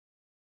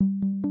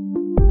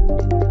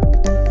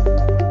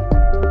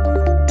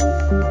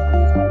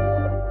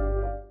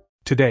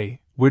Today,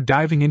 we're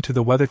diving into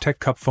the WeatherTech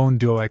CupFone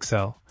Duo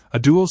XL, a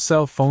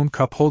dual-cell phone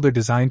cup holder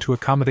designed to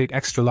accommodate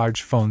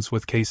extra-large phones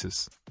with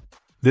cases.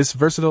 This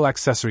versatile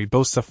accessory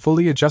boasts a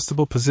fully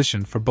adjustable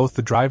position for both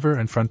the driver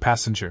and front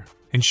passenger,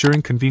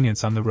 ensuring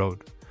convenience on the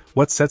road.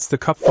 What sets the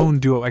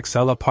CupFone Duo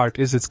XL apart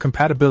is its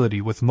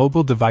compatibility with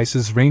mobile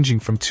devices ranging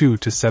from 2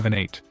 to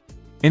 7/8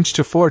 inch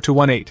to 4 to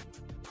 1/8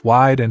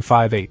 wide and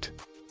 5/8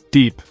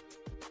 deep.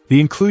 The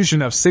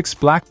inclusion of 6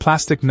 black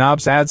plastic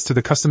knobs adds to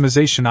the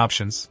customization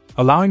options,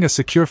 allowing a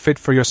secure fit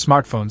for your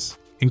smartphones,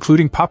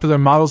 including popular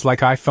models like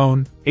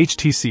iPhone,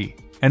 HTC,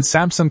 and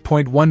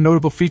Samsung. One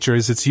notable feature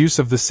is its use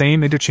of the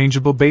same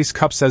interchangeable base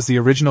cups as the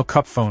original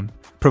CupFone,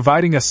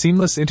 providing a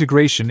seamless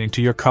integration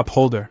into your cup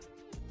holder.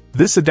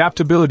 This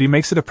adaptability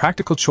makes it a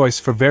practical choice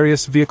for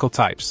various vehicle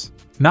types.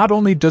 Not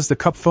only does the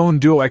CupFone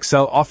Duo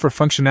XL offer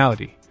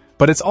functionality,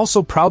 but it's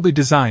also proudly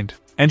designed,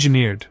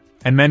 engineered,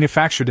 and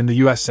manufactured in the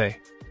USA.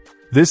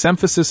 This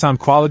emphasis on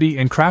quality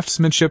and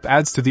craftsmanship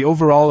adds to the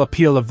overall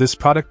appeal of this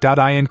product.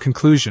 In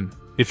conclusion,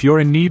 if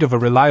you're in need of a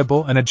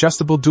reliable and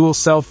adjustable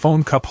dual-cell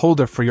phone cup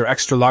holder for your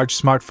extra-large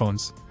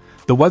smartphones,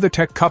 the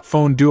WeatherTech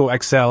CupFone Duo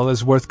XL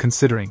is worth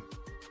considering.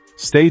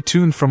 Stay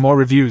tuned for more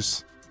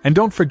reviews, and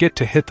don't forget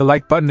to hit the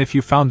like button if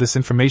you found this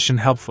information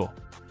helpful.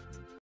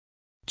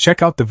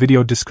 Check out the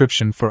video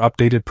description for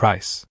updated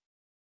price.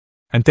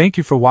 And thank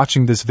you for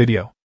watching this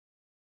video.